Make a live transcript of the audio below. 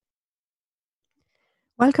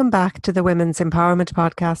Welcome back to the Women's Empowerment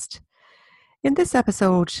Podcast. In this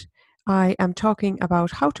episode, I am talking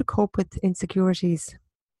about how to cope with insecurities.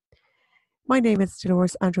 My name is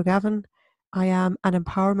Dolores Andrew Gavin. I am an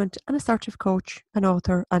empowerment and assertive coach, an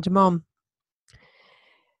author, and a mum.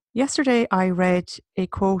 Yesterday, I read a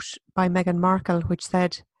quote by Meghan Markle which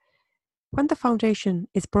said, "When the foundation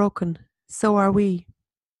is broken, so are we."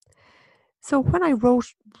 So when I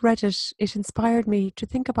read it, it inspired me to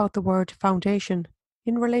think about the word foundation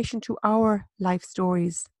in relation to our life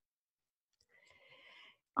stories.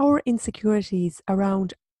 Our insecurities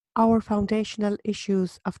around our foundational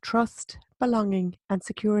issues of trust, belonging, and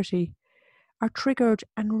security are triggered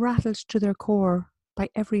and rattled to their core by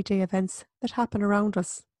everyday events that happen around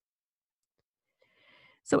us.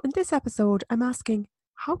 So, in this episode, I'm asking,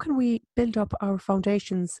 how can we build up our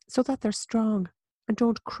foundations so that they're strong and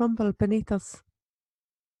don't crumble beneath us?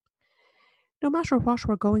 No matter what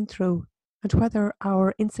we're going through, and whether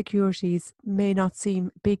our insecurities may not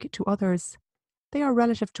seem big to others, they are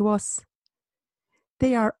relative to us.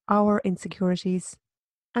 They are our insecurities,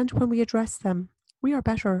 and when we address them, we are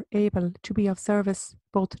better able to be of service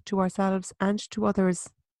both to ourselves and to others.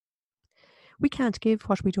 We can't give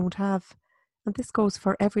what we don't have, and this goes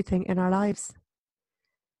for everything in our lives.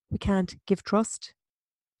 We can't give trust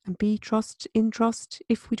and be trust in trust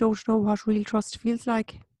if we don't know what real trust feels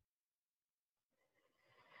like.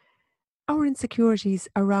 Our insecurities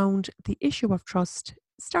around the issue of trust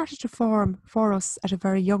started to form for us at a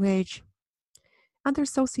very young age, and they're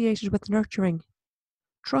associated with nurturing.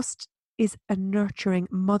 Trust is a nurturing,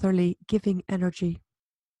 motherly, giving energy.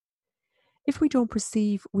 If we don't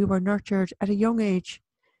perceive we were nurtured at a young age,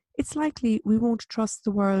 it's likely we won't trust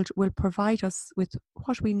the world will provide us with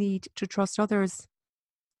what we need to trust others.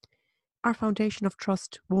 Our foundation of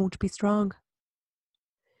trust won't be strong.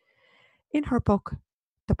 In her book,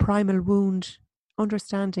 The Primal Wound,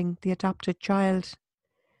 Understanding the Adopted Child,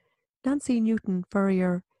 Nancy Newton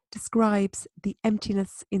Furrier describes the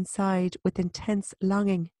emptiness inside with intense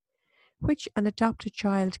longing, which an adopted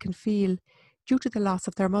child can feel due to the loss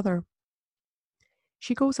of their mother.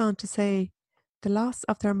 She goes on to say, the loss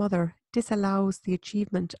of their mother disallows the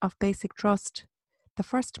achievement of basic trust, the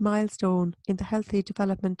first milestone in the healthy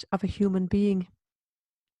development of a human being.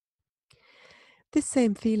 This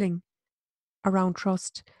same feeling around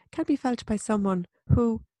trust can be felt by someone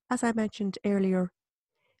who, as I mentioned earlier,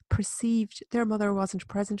 perceived their mother wasn't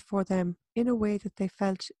present for them in a way that they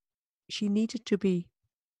felt she needed to be.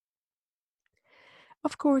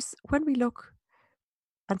 Of course, when we look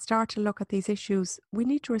and start to look at these issues, we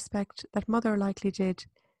need to respect that mother likely did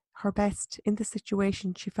her best in the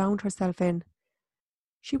situation she found herself in.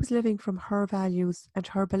 She was living from her values and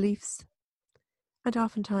her beliefs, and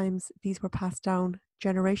oftentimes these were passed down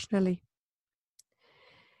generationally.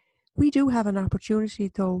 We do have an opportunity,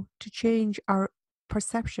 though, to change our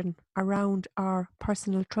perception around our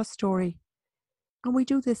personal trust story, and we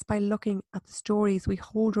do this by looking at the stories we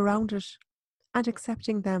hold around it and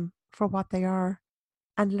accepting them for what they are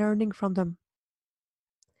and learning from them.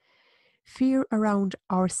 Fear around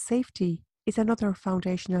our safety is another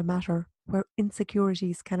foundational matter where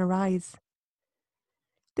insecurities can arise.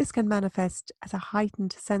 This can manifest as a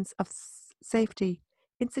heightened sense of safety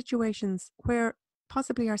in situations where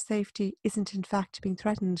possibly our safety isn't in fact being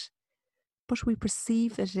threatened, but we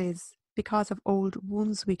perceive it is because of old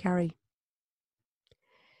wounds we carry.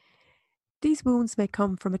 These wounds may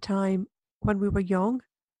come from a time when we were young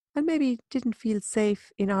and maybe didn't feel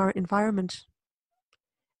safe in our environment.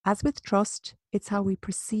 As with trust, it's how we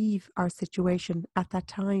perceive our situation at that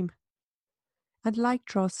time. And like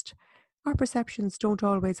trust, our perceptions don't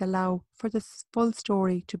always allow for the full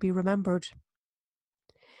story to be remembered.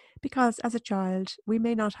 Because as a child, we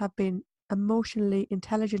may not have been emotionally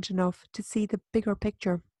intelligent enough to see the bigger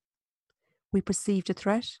picture. We perceived a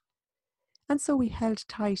threat, and so we held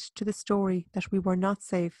tight to the story that we were not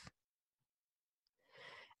safe.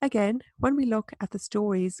 Again, when we look at the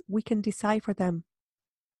stories, we can decipher them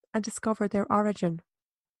and discover their origin.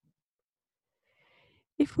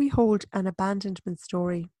 If we hold an abandonment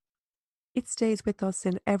story, it stays with us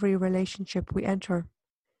in every relationship we enter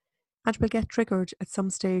and will get triggered at some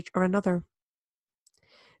stage or another.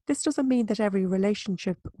 This doesn't mean that every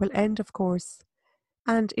relationship will end, of course,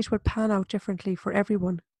 and it will pan out differently for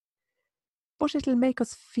everyone. But it'll make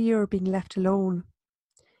us fear being left alone.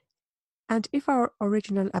 And if our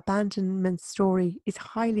original abandonment story is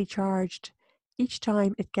highly charged, each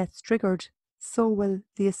time it gets triggered, so will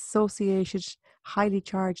the associated highly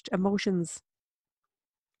charged emotions.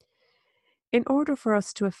 In order for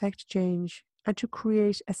us to effect change and to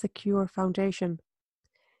create a secure foundation,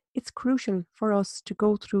 it's crucial for us to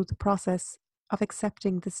go through the process of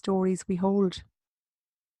accepting the stories we hold.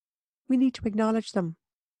 We need to acknowledge them.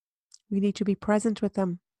 We need to be present with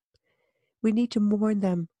them. We need to mourn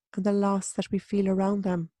them and the loss that we feel around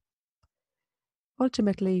them.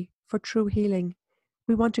 Ultimately, for true healing,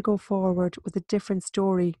 we want to go forward with a different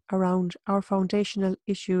story around our foundational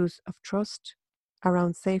issues of trust,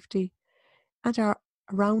 around safety, and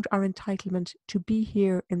around our entitlement to be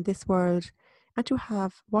here in this world and to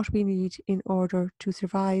have what we need in order to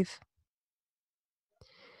survive.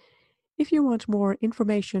 If you want more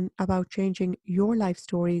information about changing your life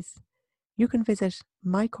stories, you can visit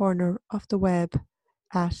my corner of the web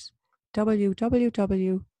at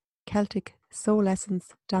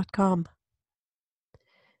www.celticsoulessence.com.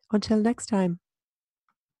 Until next time.